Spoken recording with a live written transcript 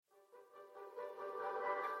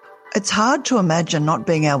It's hard to imagine not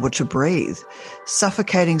being able to breathe,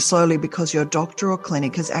 suffocating slowly because your doctor or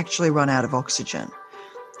clinic has actually run out of oxygen.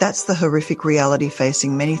 That's the horrific reality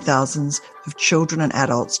facing many thousands of children and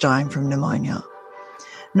adults dying from pneumonia.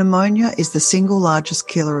 Pneumonia is the single largest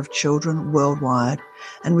killer of children worldwide,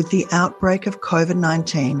 and with the outbreak of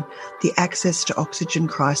COVID-19, the access to oxygen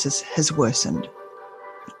crisis has worsened.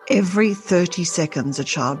 Every 30 seconds a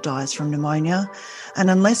child dies from pneumonia, and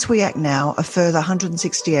unless we act now, a further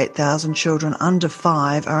 168,000 children under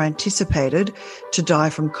 5 are anticipated to die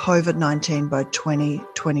from COVID-19 by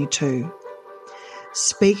 2022.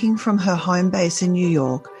 Speaking from her home base in New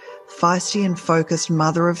York, feisty and focused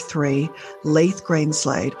mother of 3, Leith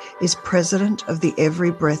Greenslade is president of the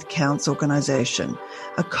Every Breath Counts organisation,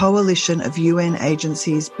 a coalition of UN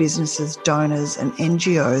agencies, businesses, donors and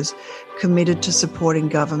NGOs committed to supporting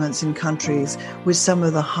governments in countries with some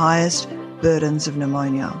of the highest burdens of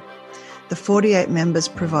pneumonia. The 48 members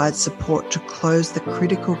provide support to close the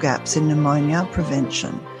critical gaps in pneumonia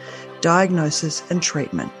prevention, diagnosis and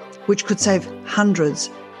treatment, which could save hundreds,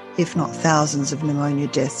 if not thousands, of pneumonia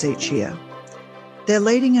deaths each year. They're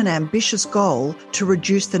leading an ambitious goal to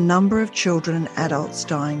reduce the number of children and adults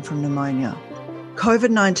dying from pneumonia.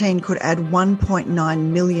 COVID-19 could add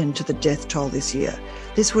 1.9 million to the death toll this year.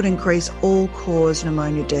 This would increase all-cause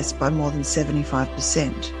pneumonia deaths by more than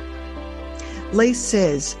 75%. Leith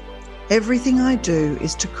says, "Everything I do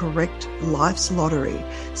is to correct life's lottery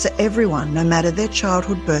so everyone, no matter their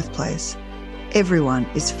childhood birthplace, everyone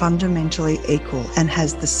is fundamentally equal and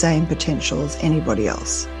has the same potential as anybody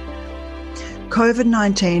else."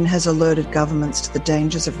 COVID-19 has alerted governments to the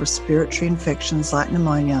dangers of respiratory infections like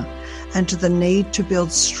pneumonia and to the need to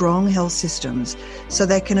build strong health systems so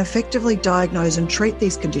they can effectively diagnose and treat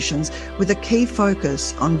these conditions with a key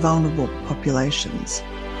focus on vulnerable populations.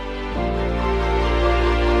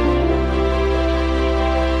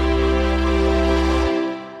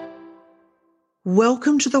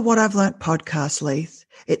 Welcome to the What I've Learnt podcast, Leith.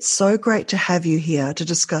 It's so great to have you here to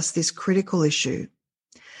discuss this critical issue.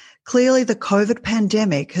 Clearly, the COVID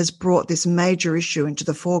pandemic has brought this major issue into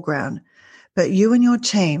the foreground, but you and your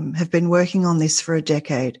team have been working on this for a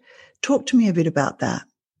decade. Talk to me a bit about that.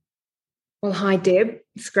 Well, hi, Deb.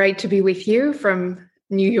 It's great to be with you from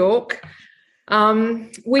New York.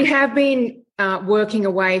 We have been working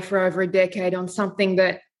away for over a decade on something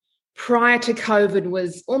that prior to COVID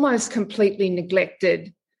was almost completely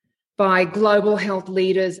neglected by global health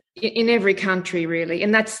leaders in every country, really,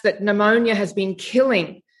 and that's that pneumonia has been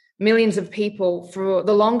killing millions of people for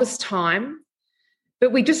the longest time,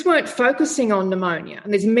 but we just weren't focusing on pneumonia.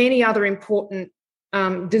 And there's many other important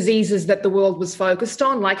diseases that the world was focused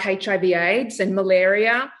on, like HIV/AIDS and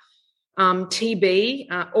malaria, TB,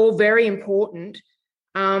 all very important.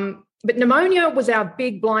 But pneumonia was our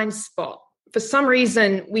big blind spot. For some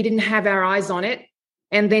reason, we didn't have our eyes on it.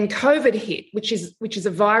 And then COVID hit, which is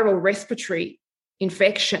a viral respiratory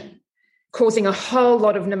infection, causing a whole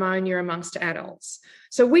lot of pneumonia amongst adults.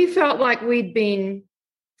 So we felt like we'd been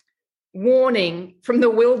warning from the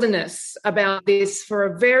wilderness about this for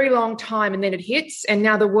a very long time, and then it hits, and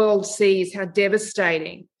now the world sees how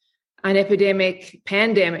devastating an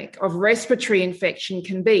pandemic of respiratory infection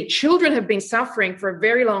can be. Children have been suffering for a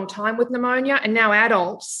very long time with pneumonia, and now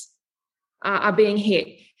adults are being hit.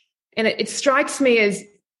 And it strikes me as,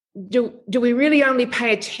 do we really only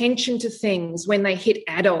pay attention to things when they hit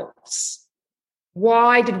adults?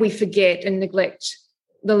 Why did we forget and neglect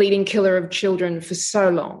the leading killer of children for so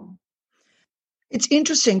long? It's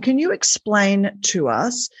interesting. Can you explain to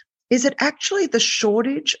us, is it actually the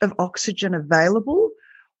shortage of oxygen available,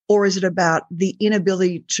 or is it about the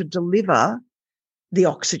inability to deliver the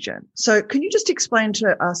oxygen? So can you just explain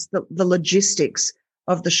to us the logistics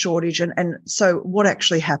of the shortage and so what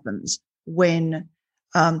actually happens when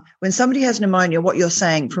somebody has pneumonia? What you're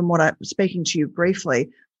saying, from what I'm speaking to you briefly,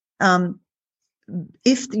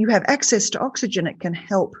 if you have access to oxygen, it can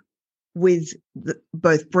help with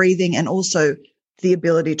both breathing and also the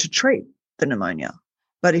ability to treat the pneumonia.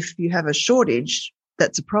 But if you have a shortage,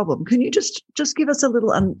 that's a problem. Can you just give us a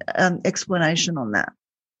little explanation on that?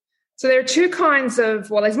 So there are two kinds of,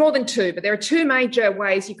 well, there's more than two, but there are two major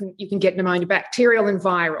ways you can get pneumonia: bacterial and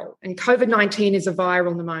viral. And COVID-19 is a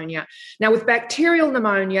viral pneumonia. Now, with bacterial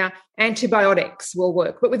pneumonia, antibiotics will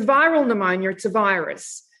work. But with viral pneumonia, it's a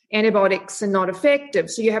virus. Antibiotics are not effective,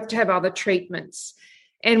 so you have to have other treatments.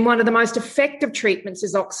 And one of the most effective treatments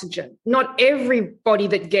is oxygen. Not everybody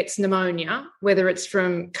that gets pneumonia, whether it's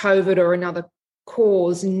from COVID or another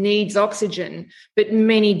cause, needs oxygen, but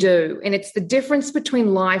many do. And it's the difference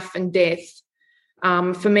between life and death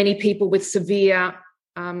for many people with severe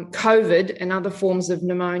COVID and other forms of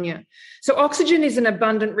pneumonia. So oxygen is an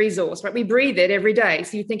abundant resource, right? We breathe it every day.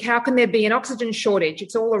 So you think, how can there be an oxygen shortage?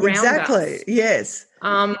 It's all around us. Exactly, yes.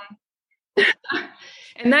 And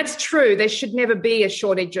that's true. There should never be a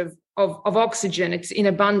shortage of oxygen. It's in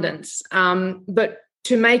abundance. But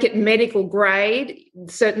to make it medical grade,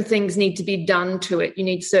 certain things need to be done to it. You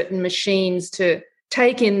need certain machines to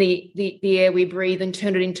take in the air we breathe and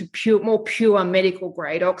turn it into more pure medical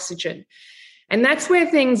grade oxygen. And that's where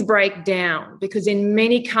things break down, because in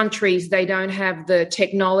many countries, they don't have the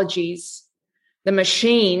technologies, the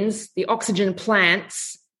machines, the oxygen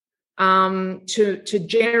plants to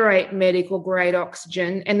generate medical grade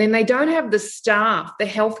oxygen. And then they don't have the staff, the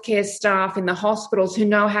healthcare staff in the hospitals who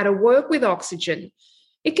know how to work with oxygen.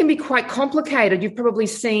 It can be quite complicated. You've probably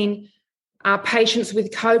seen patients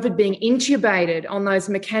with COVID being intubated on those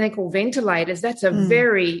mechanical ventilators. That's a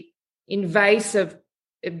very invasive,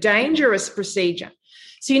 dangerous procedure.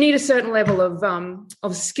 So you need a certain level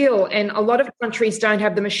of skill, and a lot of countries don't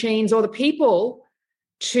have the machines or the people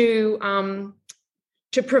to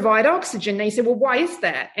provide oxygen. And you say, well, why is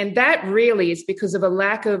that? And that really is because of a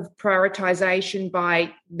lack of prioritization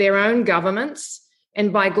by their own governments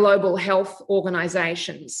and by global health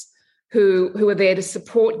organizations who are there to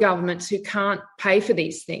support governments who can't pay for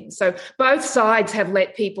these things. So both sides have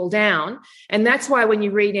let people down. And that's why when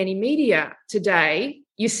you read any media today,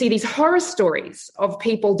 you see these horror stories of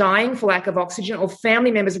people dying for lack of oxygen, or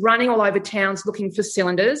family members running all over towns looking for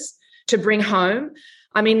cylinders to bring home.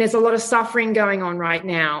 I mean, there's a lot of suffering going on right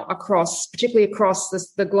now particularly across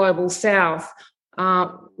the global south,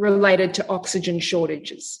 related to oxygen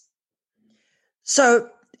shortages. So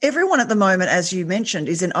everyone at the moment, as you mentioned,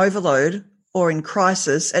 is in overload or in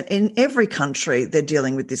crisis. And in every country, they're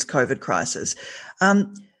dealing with this COVID crisis.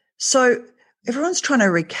 So everyone's trying to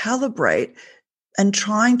recalibrate and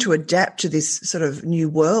trying to adapt to this sort of new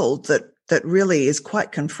world that really is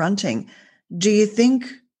quite confronting. Do you think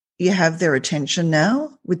you have their attention now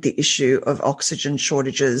with the issue of oxygen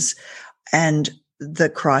shortages and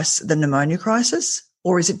the pneumonia crisis,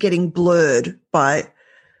 or is it getting blurred by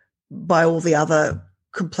all the other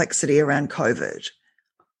complexity around COVID?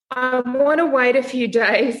 I want to wait a few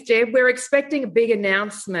days, Deb. We're expecting a big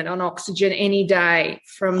announcement on oxygen any day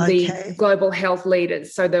from the global health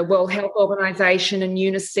leaders. So the World Health Organization and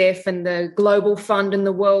UNICEF and the Global Fund and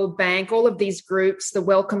the World Bank, all of these groups, the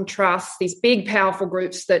Wellcome Trust, these big, powerful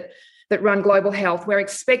groups that run global health. We're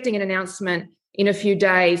expecting an announcement in a few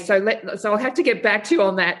days. So I'll have to get back to you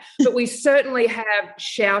on that. But we certainly have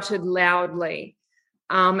shouted loudly.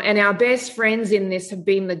 And our best friends in this have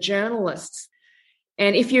been the journalists.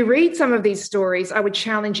 And if you read some of these stories, I would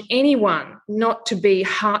challenge anyone not to be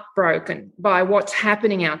heartbroken by what's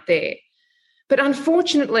happening out there. But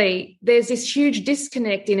unfortunately, there's this huge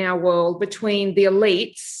disconnect in our world between the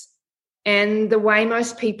elites and the way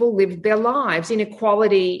most people live their lives.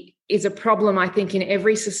 Inequality is a problem, I think, in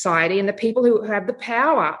every society. And the people who have the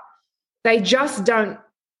power, they just don't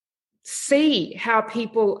see how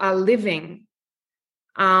people are living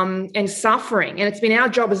and suffering. And it's been our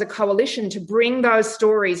job as a coalition to bring those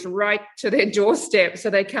stories right to their doorstep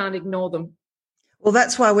so they can't ignore them. Well,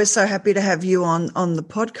 that's why we're so happy to have you on the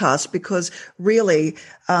podcast, because really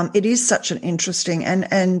it is such an interesting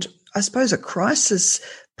and I suppose a crisis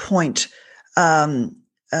point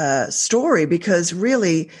story, because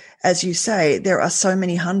really, as you say, there are so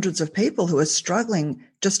many hundreds of people who are struggling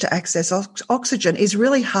just to access oxygen. Is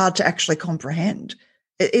really hard to actually comprehend.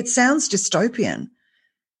 It sounds dystopian.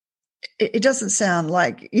 It doesn't sound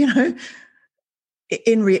like,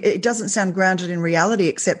 it doesn't sound grounded in reality,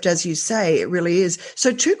 except, as you say, it really is.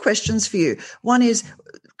 So 2 questions for you. One is,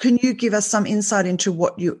 can you give us some insight into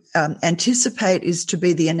what you anticipate is to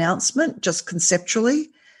be the announcement, just conceptually,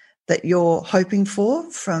 that you're hoping for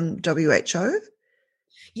from WHO?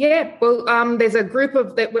 Yeah, well, there's a group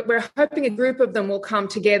of that. We're hoping a group of them will come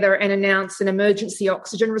together and announce an emergency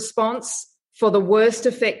oxygen response for the worst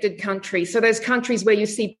affected countries. So those countries where you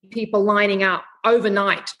see people lining up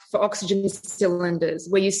overnight for oxygen cylinders,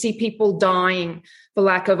 where you see people dying for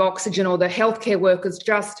lack of oxygen, or the healthcare workers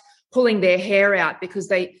just pulling their hair out because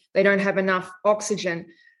they don't have enough oxygen.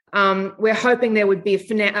 We're hoping there would be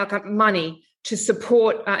money to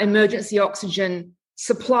support emergency oxygen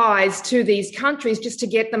supplies to these countries just to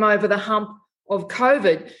get them over the hump of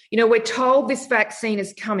COVID. We're told this vaccine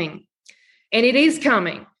is coming, and it is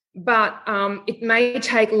coming. But it may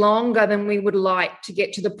take longer than we would like to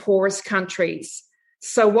get to the poorest countries.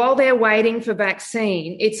 So while they're waiting for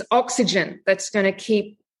vaccine, it's oxygen that's going to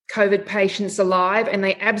keep COVID patients alive, and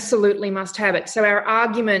they absolutely must have it. So our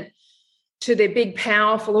argument to the big,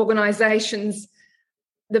 powerful organisations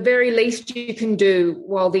the very least you can do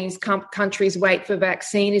while these countries wait for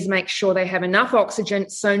vaccine is make sure they have enough oxygen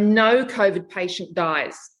so no COVID patient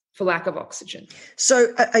dies for lack of oxygen.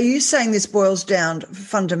 So are you saying this boils down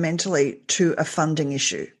fundamentally to a funding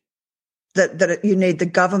issue? That you need the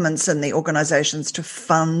governments and the organisations to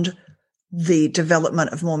fund the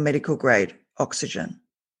development of more medical grade oxygen?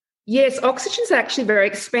 Yes, oxygen is actually very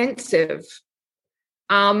expensive.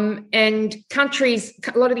 And countries,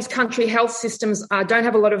 a lot of these country health systems don't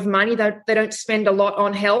have a lot of money. They don't spend a lot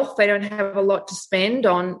on health. They don't have a lot to spend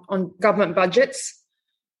on government budgets.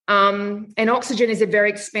 And oxygen is a very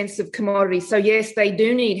expensive commodity. So, yes, they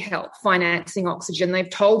do need help financing oxygen. They've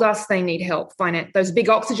told us they need help finance. Those big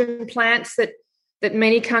oxygen plants that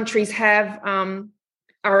many countries have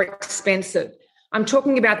are expensive. I'm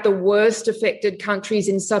talking about the worst affected countries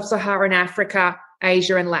in sub-Saharan Africa,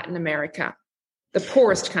 Asia, and Latin America, the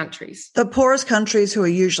poorest countries. The poorest countries who are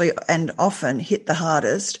usually and often hit the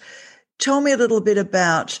hardest. Tell me a little bit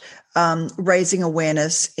about raising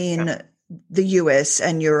awareness in the US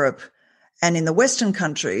and Europe and in the Western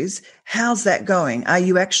countries. How's that going? Are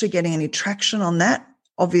you actually getting any traction on that?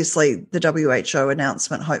 Obviously, the WHO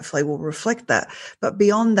announcement hopefully will reflect that. But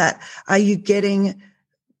beyond that, are you getting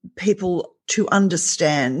people to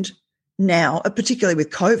understand now, particularly with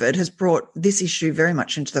COVID, has brought this issue very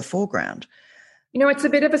much into the foreground? You know, it's a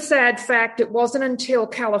bit of a sad fact. It wasn't until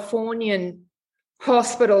Californian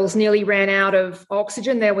hospitals nearly ran out of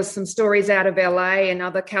oxygen. There was some stories out of LA and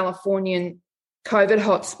other Californian COVID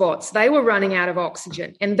hotspots. They were running out of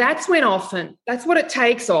oxygen. And that's when that's what it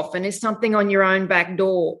takes often, is something on your own back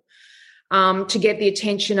door to get the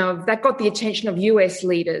attention of, that got the attention of US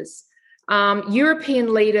leaders,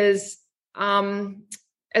 European leaders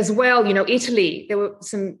as well. You know, Italy, there were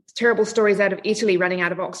some terrible stories out of Italy running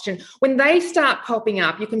out of oxygen. When they start popping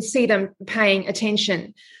up, you can see them paying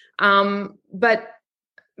attention.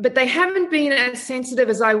 But they haven't been as sensitive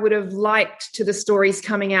as I would have liked to the stories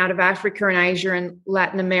coming out of Africa and Asia and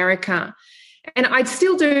Latin America. And I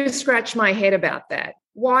still do scratch my head about that.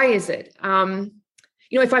 Why is it? You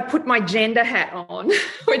know, if I put my gender hat on,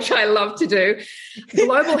 which I love to do,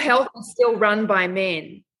 global health is still run by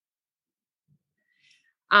men.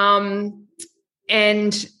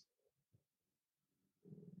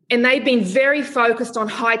 And they've been very focused on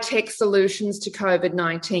high-tech solutions to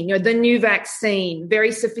COVID-19, you know, the new vaccine,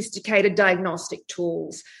 very sophisticated diagnostic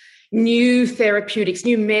tools, new therapeutics,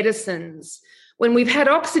 new medicines. When we've had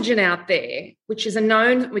oxygen out there, which is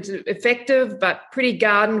effective but pretty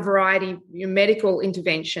garden variety medical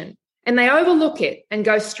intervention, and they overlook it and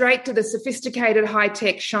go straight to the sophisticated,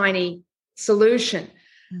 high-tech, shiny solution.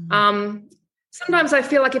 Mm-hmm. Sometimes I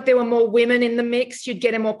feel like if there were more women in the mix, you'd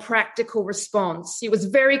get a more practical response. It was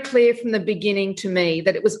very clear from the beginning to me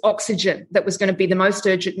that it was oxygen that was going to be the most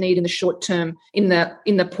urgent need in the short term in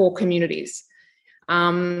the poor communities.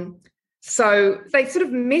 So they sort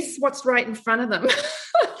of miss what's right in front of them.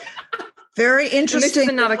 Very interesting. And this is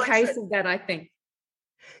another case of that, I think.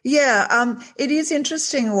 Yeah, it is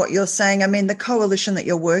interesting what you're saying. I mean, the coalition that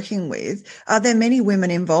you're working with, are there many women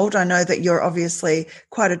involved? I know that you're obviously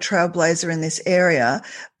quite a trailblazer in this area,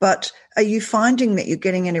 but are you finding that you're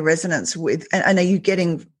getting any resonance with, and are you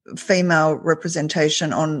getting female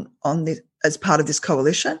representation on this as part of this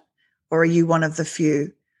coalition, or are you one of the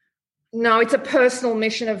few? No, it's a personal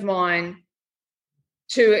mission of mine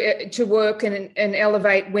to work and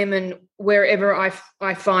elevate women wherever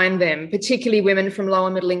I find them, particularly women from low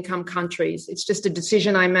and middle income countries. It's just a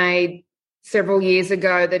decision I made several years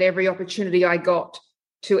ago that every opportunity I got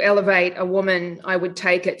to elevate a woman, I would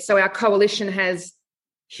take it. So our coalition has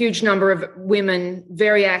huge number of women,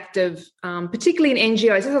 very active, particularly in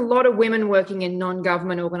NGOs. There's a lot of women working in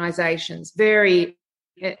non-government organisations. There's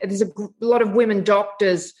a lot of women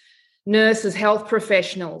doctors, nurses, health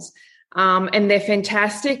professionals. And they're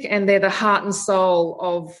fantastic, and they're the heart and soul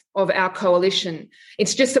of our coalition.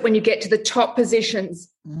 It's just that when you get to the top positions,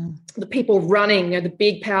 the people running, the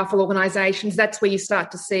big, powerful organisations, that's where you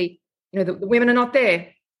start to see, the women are not there.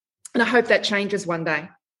 And I hope that changes one day.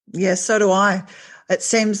 Yes, so do I. It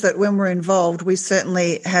seems that when we're involved, we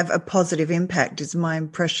certainly have a positive impact, is my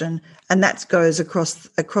impression, and that goes across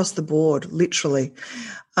the board, literally.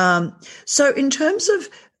 So in terms of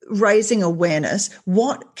raising awareness,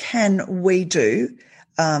 what can we do,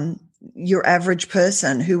 your average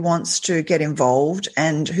person who wants to get involved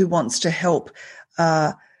and who wants to help,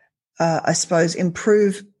 I suppose,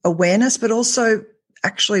 improve awareness, but also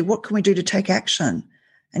actually what can we do to take action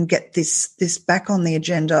and get this back on the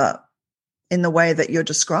agenda in the way that you're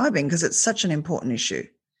describing, because it's such an important issue?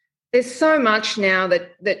 There's so much now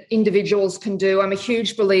that individuals can do. I'm a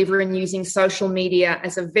huge believer in using social media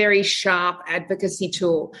as a very sharp advocacy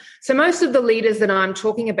tool. So most of the leaders that I'm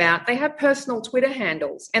talking about, they have personal Twitter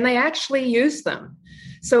handles and they actually use them.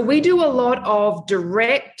 So we do a lot of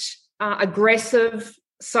direct, aggressive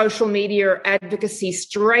social media advocacy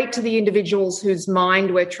straight to the individuals whose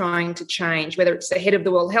mind we're trying to change, whether it's the head of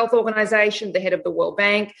the World Health Organization, the head of the World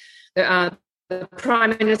Bank, the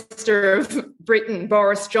Prime Minister of Britain,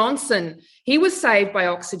 Boris Johnson. He was saved by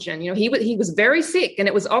oxygen. You know, he was very sick and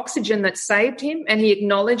it was oxygen that saved him, and he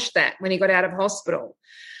acknowledged that when he got out of hospital.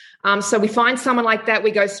 So we find someone like that,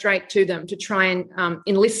 we go straight to them to try and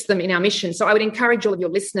enlist them in our mission. So I would encourage all of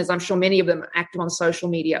your listeners, I'm sure many of them are active on social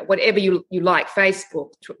media, whatever you like,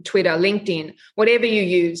 Facebook, Twitter, LinkedIn, whatever you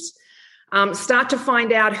use. Start to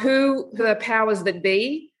find out who the powers that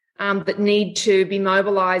be that need to be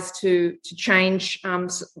mobilised to change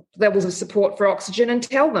levels of support for oxygen, and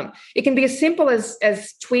tell them. It can be as simple as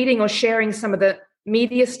tweeting or sharing some of the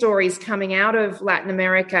media stories coming out of Latin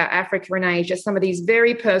America, Africa and Asia, some of these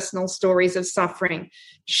very personal stories of suffering.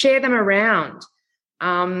 Share them around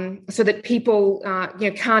so that people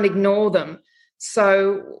can't ignore them.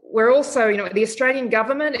 So we're also, the Australian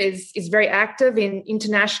government is very active in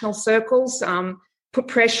international circles. Put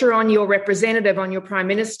pressure on your representative, on your Prime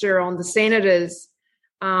Minister, on the senators,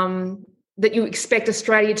 that you expect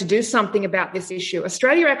Australia to do something about this issue.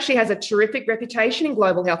 Australia actually has a terrific reputation in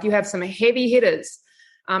global health. You have some heavy hitters,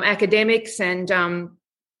 academics and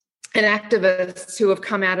activists who have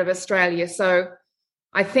come out of Australia. So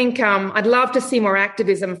I think I'd love to see more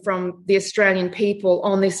activism from the Australian people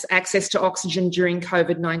on this access to oxygen during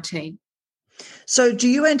COVID-19. So do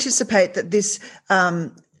you anticipate that this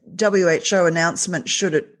WHO announcement,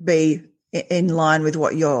 should it be in line with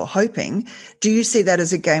what you're hoping, do you see that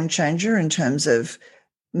as a game changer in terms of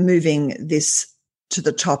moving this to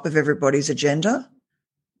the top of everybody's agenda?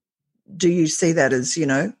 Do you see that as,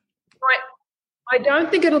 I don't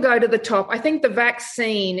think it'll go to the top. I think the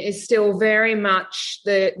vaccine is still very much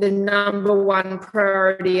the number one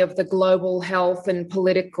priority of the global health and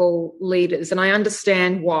political leaders, and I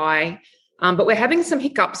understand why. But we're having some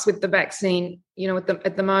hiccups with the vaccine,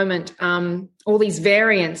 at the moment. All these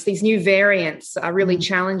variants, these new variants are really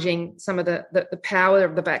challenging some of the power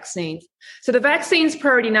of the vaccine. So the vaccine's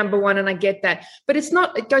priority number one, and I get that. But it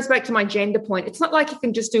goes back to my gender point. It's not like you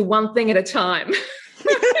can just do one thing at a time.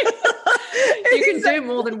 You can do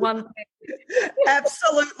more than one thing.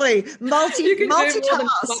 Absolutely. Multitask.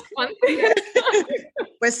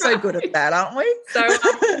 We're so good at that, aren't we? So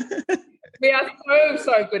we are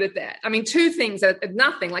so good at that. I mean, 2 things at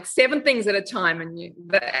nothing, like 7 things at a time, and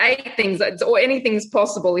the 8 things, or anything's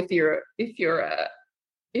possible if you're a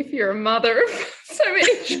mother of so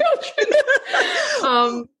many children.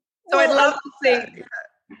 So I'd love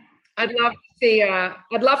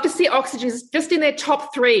to see oxygen just in their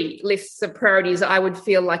top 3 lists of priorities. I would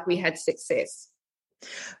feel like we had success.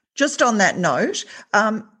 Just on that note,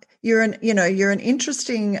 you're an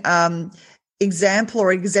interesting example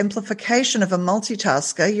or exemplification of a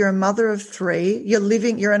multitasker. You're a mother of 3. You're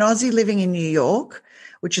an Aussie living in New York,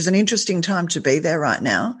 which is an interesting time to be there right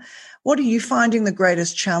now. What are you finding the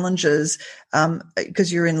greatest challenges?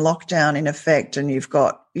 Because you're in lockdown in effect, and you've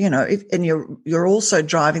got, and you're also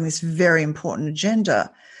driving this very important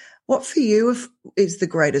agenda. What for you is the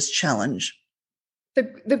greatest challenge?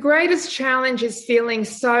 The greatest challenge is feeling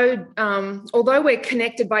so, although we're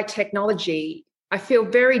connected by technology, I feel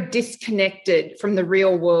very disconnected from the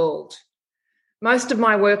real world. Most of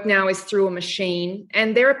my work now is through a machine,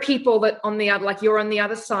 and there are people that like you're on the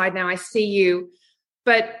other side now, I see you,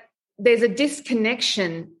 but there's a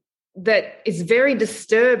disconnection that is very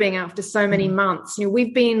disturbing after so many months.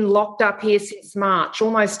 We've been locked up here since March,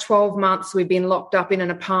 almost 12 months we've been locked up in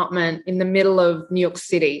an apartment in the middle of New York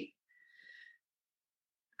City.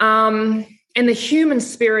 And the human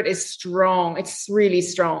spirit is strong. It's really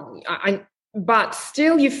strong. But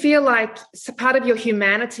still you feel like part of your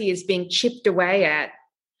humanity is being chipped away at.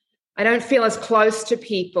 I don't feel as close to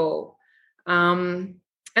people.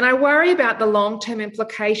 And I worry about the long-term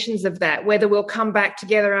implications of that, whether we'll come back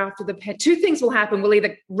together after the 2 things will happen. We'll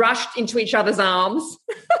either rush into each other's arms.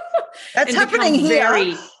 That's happening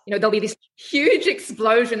here. There'll be this huge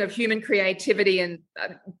explosion of human creativity,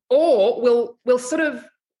 or we'll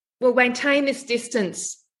maintain this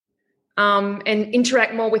distance and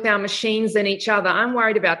interact more with our machines than each other. I'm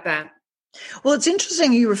worried about that. Well, it's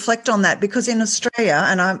interesting you reflect on that, because in Australia,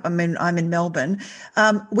 and I'm in Melbourne,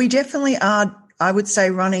 we definitely are, I would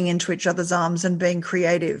say, running into each other's arms and being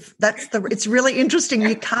creative. It's really interesting.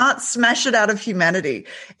 You can't smash it out of humanity.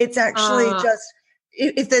 It's actually just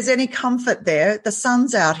if there's any comfort there, the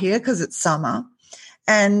sun's out here because it's summer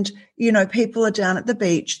and, people are down at the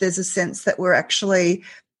beach. There's a sense that we're actually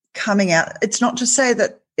coming out. It's not to say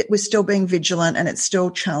that we're still being vigilant and it's still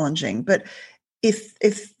challenging, but if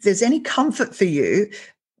there's any comfort for you,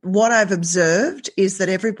 what I've observed is that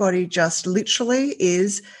everybody just literally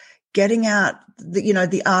is getting out.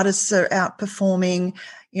 The artists are out performing.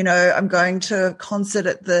 I'm going to a concert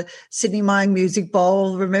at the Sydney Mime Music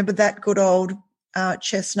Bowl. Remember that good old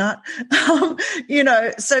chestnut?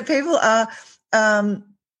 So people are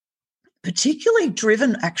particularly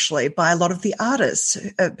driven actually by a lot of the artists,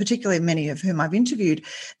 particularly many of whom I've interviewed.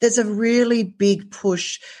 There's a really big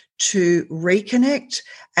push to reconnect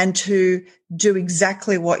and to do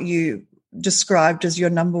exactly what you described as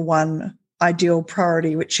your number one ideal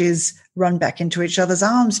priority, which is run back into each other's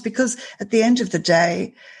arms, because at the end of the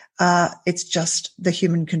day, it's just the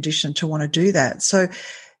human condition to want to do that. So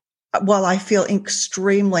while I feel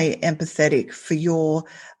extremely empathetic for your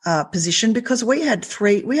position, because we had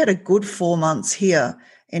a good 4 months here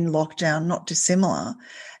in lockdown, not dissimilar.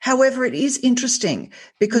 However, it is interesting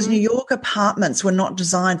because New York apartments were not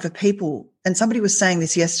designed for people. And somebody was saying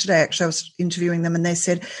this yesterday, actually, I was interviewing them and they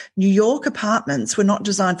said New York apartments were not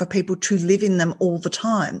designed for people to live in them all the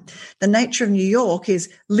time. The nature of New York is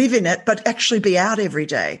live in it, but actually be out every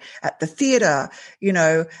day at the theater,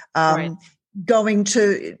 right. going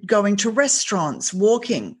to restaurants,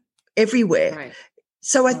 walking everywhere. Right.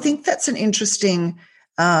 So I think that's an interesting,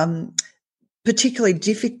 particularly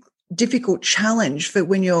difficult challenge for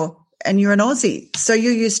when you're an Aussie. So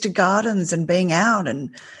you're used to gardens and being out.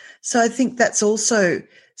 And so I think that's also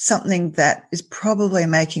something that is probably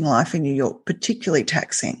making life in New York particularly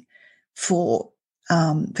taxing for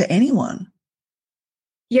anyone.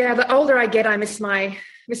 Yeah, the older I get, I miss my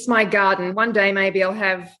garden. One day maybe I'll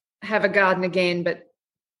have a garden again,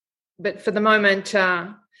 but for the moment,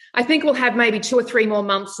 I think we'll have maybe 2 or 3 more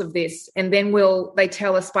months of this, and then they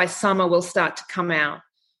tell us by summer we'll start to come out.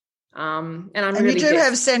 And really you do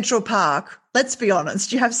have Central Park. Let's be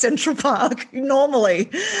honest. You have Central Park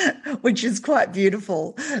normally, which is quite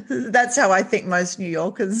beautiful. That's how I think most New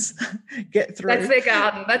Yorkers get through. That's their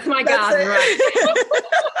garden. That's my garden, right?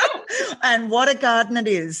 And what a garden it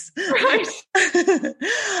is. Right.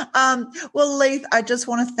 Well, Leith, I just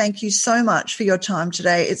want to thank you so much for your time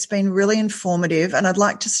today. It's been really informative and I'd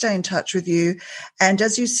like to stay in touch with you. And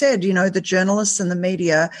as you said, the journalists and the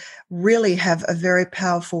media really have a very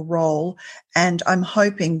powerful role. And I'm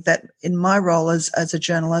hoping that in my role as a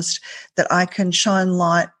journalist that I can shine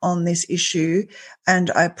light on this issue. And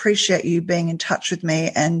I appreciate you being in touch with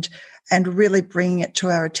me and really bringing it to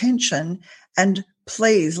our attention. And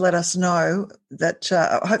please let us know that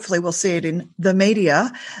hopefully we'll see it in the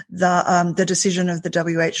media, the decision of the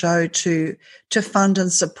WHO to fund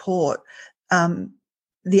and support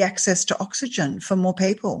the access to oxygen for more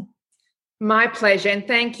people. My pleasure, and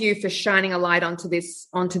thank you for shining a light onto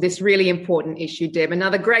this really important issue, Deb.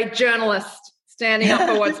 Another great journalist standing up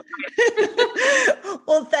for what's right.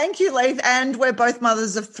 Well, thank you, Leith, and we're both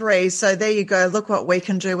mothers of 3, so there you go. Look what we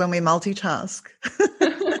can do when we multitask.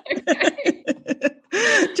 Okay.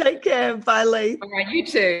 Take care. Bye, Leith. All right, you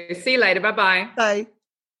too. See you later. Bye-bye. Bye.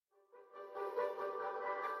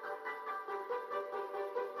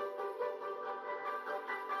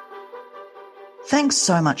 Thanks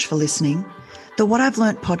so much for listening. The What I've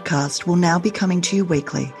Learnt podcast will now be coming to you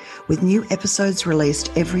weekly with new episodes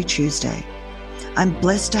released every Tuesday. I'm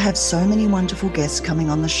blessed to have so many wonderful guests coming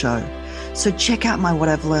on the show, so check out my What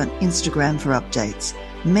I've Learnt Instagram for updates.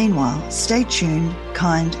 Meanwhile, stay tuned,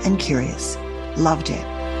 kind and curious. Love, Deb.